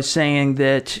this by saying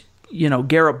that,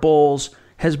 Garrett Bowles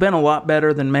has been a lot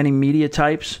better than many media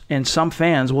types, and some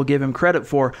fans will give him credit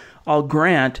for. I'll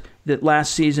grant that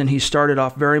last season he started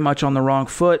off very much on the wrong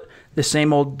foot, the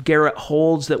same old Garrett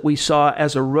holds that we saw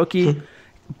as a rookie.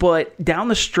 But down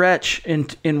the stretch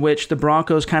in which the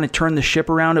Broncos kind of turned the ship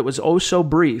around, it was oh so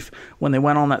brief when they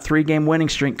went on that 3-game winning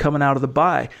streak coming out of the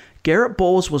bye. Garrett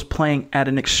Bowles was playing at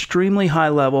an extremely high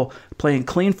level, playing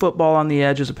clean football on the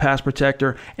edge as a pass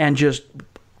protector, and just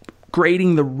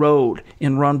grading the road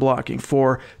in run blocking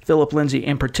for Phillip Lindsay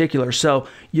in particular. So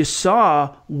you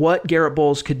saw what Garrett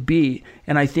Bowles could be,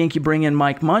 and I think you bring in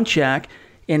Mike Munchak,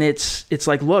 and it's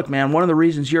like, look, man, one of the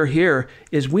reasons you're here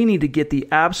is we need to get the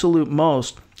absolute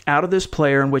most out of this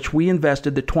player in which we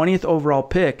invested the 20th overall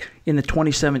pick in the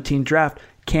 2017 draft?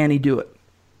 Can he do it?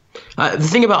 The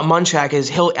thing about Munchak is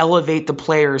he'll elevate the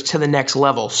players to the next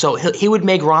level. So he would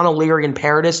make Ronald Leary and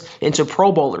Paradis into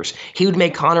Pro Bowlers. He would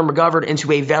make Connor McGovern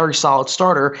into a very solid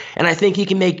starter. And I think he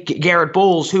can make Garrett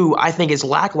Bowles, who I think is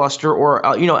lackluster or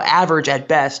average at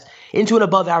best, into an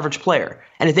above-average player.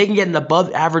 And if they can get an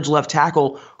above-average left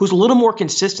tackle who's a little more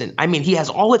consistent, I mean, he has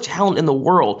all the talent in the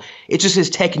world. It's just his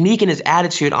technique and his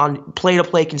attitude on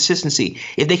play-to-play consistency.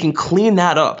 If they can clean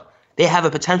that up, they have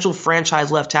a potential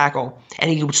franchise left tackle,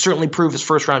 and he would certainly prove his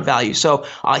first-round value. So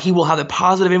he will have a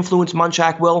positive influence,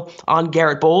 Munchak will, on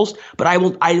Garrett Bowles, but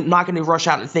I'm not going to rush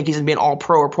out and think he's going to be an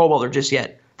all-pro or Pro Bowler just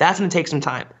yet. That's going to take some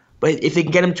time. But if they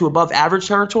can get him to above-average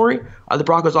territory, the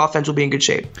Broncos' offense will be in good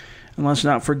shape. And let's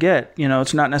not forget,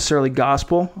 it's not necessarily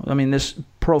gospel. I mean, this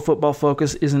Pro Football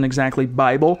Focus isn't exactly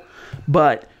Bible,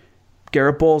 but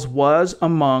Garrett Bowles was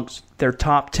amongst their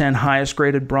top 10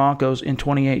 highest-graded Broncos in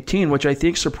 2018, which I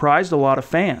think surprised a lot of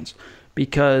fans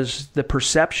because the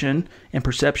perception, and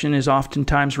perception is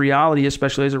oftentimes reality,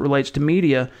 especially as it relates to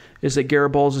media, is that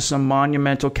Garrett Bowles is some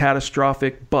monumental,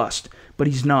 catastrophic bust. But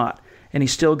he's not. And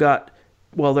he's still got,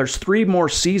 there's 3 more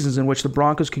seasons in which the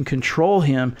Broncos can control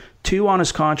him, 2 on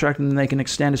his contract, and then they can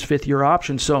extend his 5th-year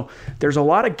option. So there's a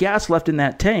lot of gas left in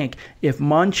that tank if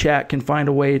Munchak can find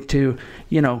a way to,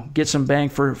 get some bang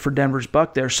for Denver's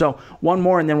buck there. So one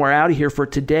more, and then we're out of here for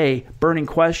today. Burning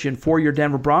question for your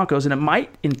Denver Broncos, and it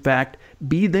might, in fact,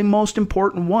 be the most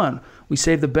important one. We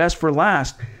saved the best for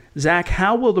last. Zach,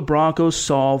 how will the Broncos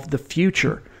solve the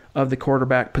future of the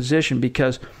quarterback position?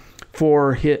 Because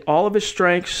for all of his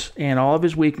strengths and all of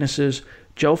his weaknesses,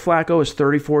 Joe Flacco is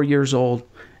 34 years old,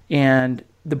 and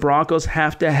the Broncos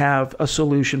have to have a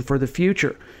solution for the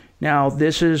future. Now,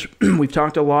 we've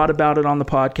talked a lot about it on the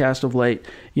podcast of late.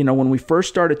 When we first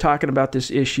started talking about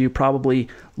this issue, probably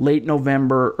late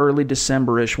November, early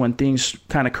December-ish, when things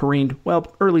kind of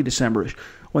early December-ish,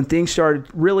 when things started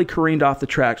really careened off the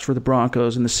tracks for the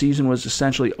Broncos and the season was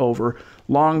essentially over,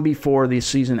 long before the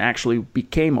season actually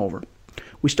became over.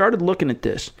 We started looking at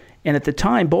this, and at the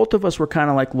time, both of us were kind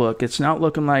of like, look, it's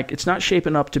not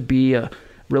shaping up to be a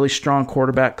really strong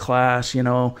quarterback class. You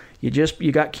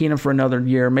got Keenum for another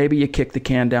year. Maybe you kick the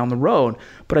can down the road.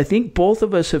 But I think both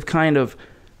of us have kind of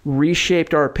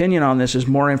reshaped our opinion on this as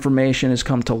more information has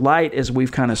come to light, as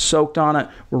we've kind of soaked on it.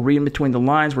 We're reading between the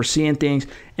lines. We're seeing things.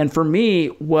 And for me,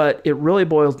 what it really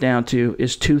boils down to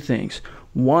is 2 things.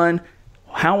 One,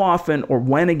 how often or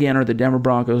when again are the Denver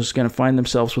Broncos going to find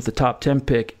themselves with the top 10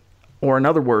 pick, or in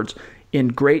other words, in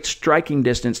great striking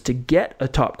distance to get a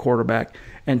top quarterback?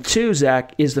 And 2,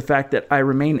 Zach, is the fact that I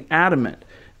remain adamant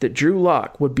that Drew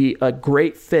Lock would be a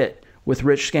great fit with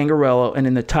Rich Scangarello and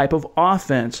in the type of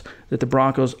offense that the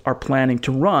Broncos are planning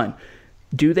to run.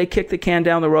 Do they kick the can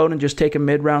down the road and just take a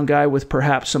mid-round guy with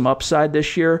perhaps some upside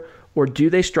this year, or do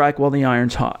they strike while the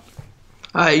iron's hot?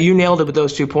 You nailed it with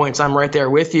those 2 points. I'm right there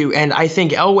with you. And I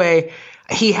think Elway,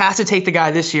 he has to take the guy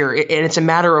this year, and it's a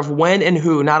matter of when and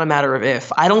who, not a matter of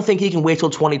if. I don't think he can wait till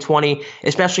 2020,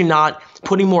 especially not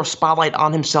putting more spotlight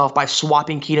on himself by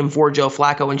swapping Keenum for Joe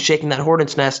Flacco and shaking that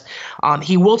hornet's nest.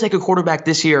 He will take a quarterback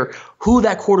this year. Who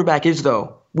that quarterback is,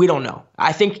 though, we don't know.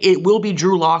 I think it will be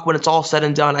Drew Lock when it's all said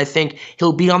and done. I think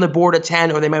he'll be on the board at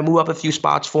 10, or they might move up a few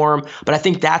spots for him, but I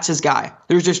think that's his guy.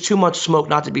 There's just too much smoke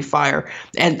not to be fire,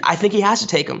 and I think he has to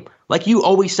take him. Like you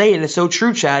always say, and it's so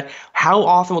true, Chad, how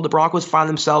often will the Broncos find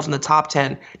themselves in the top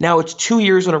 10? Now it's 2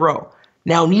 years in a row.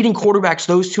 Now, needing quarterbacks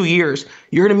those 2 years,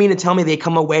 you're going to mean to tell me they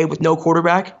come away with no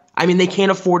quarterback? I mean, they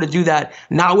can't afford to do that.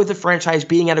 Not with the franchise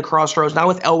being at a crossroads, not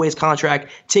with Elway's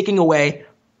contract ticking away,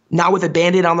 not with a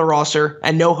Band-Aid on the roster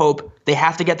and no hope. They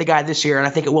have to get the guy this year, and I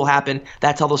think it will happen.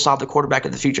 That's how they'll solve the quarterback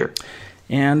of the future.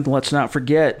 And let's not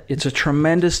forget, it's a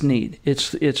tremendous need.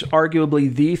 It's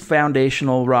arguably the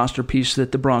foundational roster piece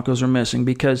that the Broncos are missing,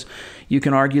 because you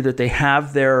can argue that they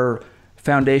have their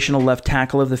foundational left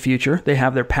tackle of the future. They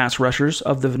have their pass rushers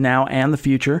of the now and the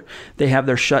future. They have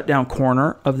their shutdown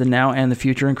corner of the now and the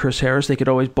future in Chris Harris. They could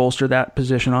always bolster that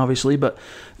position, obviously, but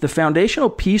the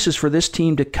foundational pieces for this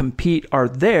team to compete are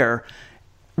there,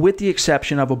 with the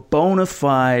exception of a bona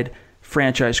fide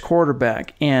franchise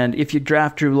quarterback. And if you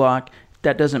draft Drew Lock,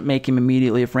 that doesn't make him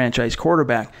immediately a franchise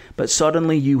quarterback, but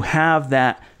suddenly you have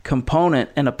that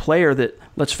component and a player that,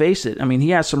 let's face it, I mean,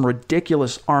 he has some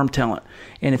ridiculous arm talent.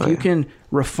 And if you can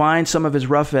refine some of his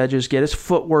rough edges, get his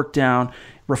footwork down,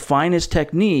 refine his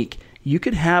technique, you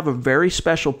could have a very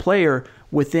special player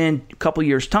within a couple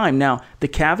years' time. Now, the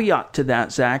caveat to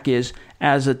that, Zach, is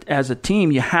as a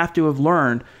team, you have to have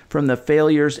learned from the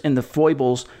failures and the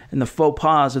foibles and the faux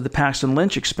pas of the Paxton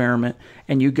Lynch experiment,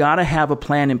 and you got to have a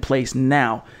plan in place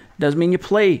now. Doesn't mean you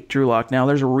play Drew Lock now.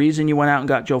 There's a reason you went out and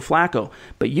got Joe Flacco.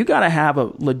 But you got to have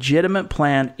a legitimate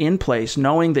plan in place,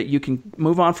 knowing that you can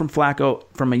move on from Flacco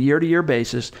from a year-to-year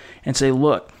basis and say,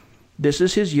 look, this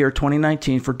is his year,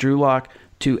 2019, for Drew Lock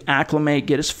to acclimate,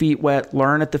 get his feet wet,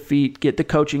 learn at the feet, get the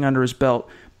coaching under his belt.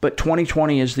 But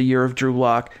 2020 is the year of Drew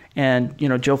Lock. And,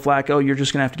 Joe Flacco, you're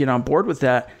just going to have to get on board with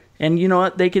that. And you know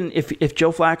what? They can, if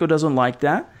Joe Flacco doesn't like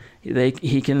that,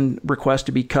 he can request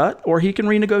to be cut, or he can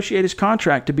renegotiate his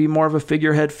contract to be more of a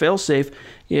figurehead failsafe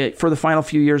for the final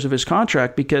few years of his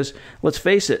contract. Because let's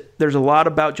face it, there's a lot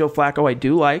about Joe Flacco I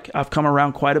do like. I've come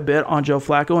around quite a bit on Joe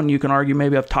Flacco, and you can argue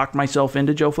maybe I've talked myself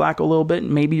into Joe Flacco a little bit,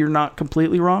 and maybe you're not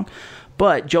completely wrong.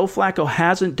 But Joe Flacco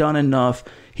hasn't done enough.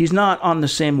 He's not on the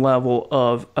same level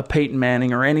of a Peyton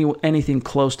Manning or anything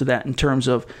close to that in terms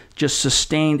of just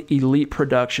sustained elite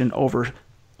production over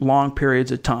long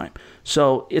periods of time.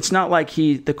 So it's not like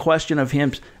the question of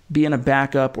him being a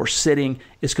backup or sitting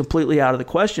is completely out of the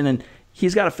question, and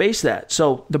he's got to face that.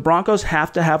 So the Broncos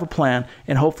have to have a plan,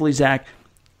 and hopefully, Zach,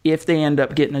 if they end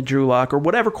up getting a Drew Lock or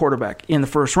whatever quarterback in the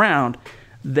first round,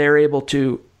 they're able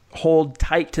to hold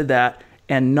tight to that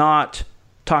and not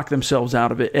talk themselves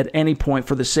out of it at any point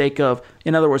for the sake of,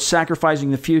 in other words,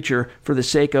 sacrificing the future for the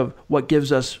sake of what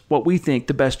gives us what we think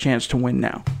the best chance to win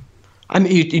now. I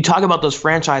mean, you talk about those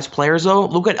franchise players, though.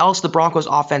 Look what else the Broncos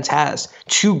offense has.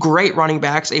 2 great running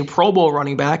backs, a Pro Bowl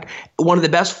running back, one of the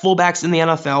best fullbacks in the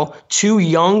NFL, 2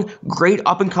 young, great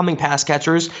up-and-coming pass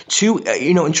catchers, 2,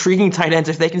 intriguing tight ends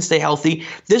if they can stay healthy.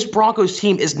 This Broncos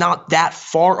team is not that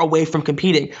far away from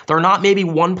competing. They're not maybe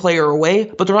one player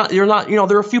away, but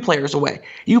they're a few players away.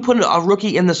 You put a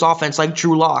rookie in this offense like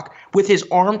Drew Lock with his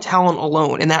arm talent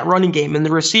alone and that running game and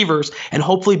the receivers and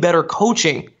hopefully better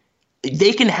coaching,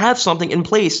 they can have something in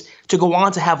place to go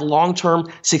on to have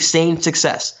long-term sustained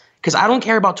success. Because I don't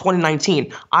care about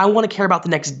 2019. I want to care about the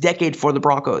next decade for the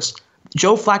Broncos.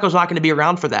 Joe Flacco's not going to be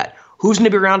around for that. Who's going to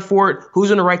be around for it? Who's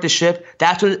going to right the ship?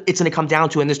 That's what it's going to come down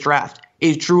to in this draft.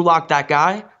 Is Drew Lock that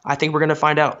guy? I think we're going to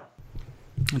find out.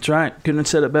 That's right. Couldn't have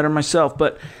said it better myself.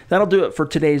 But that'll do it for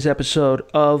today's episode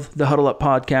of the Huddle Up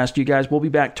Podcast. You guys, we'll be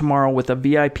back tomorrow with a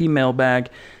VIP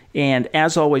mailbag. And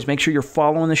as always, make sure you're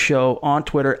following the show on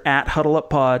Twitter at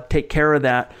HuddleUpPod. Take care of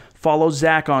that. Follow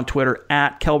Zach on Twitter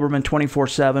at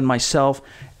Kelberman247, myself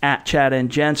at Chad N.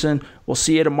 Jensen. We'll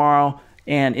see you tomorrow.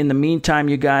 And in the meantime,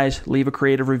 you guys, leave a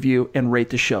creative review and rate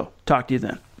the show. Talk to you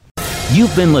then.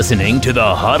 You've been listening to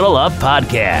the Huddle Up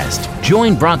Podcast.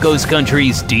 Join Broncos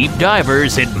Country's deep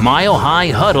divers at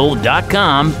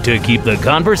milehighhuddle.com to keep the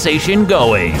conversation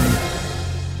going.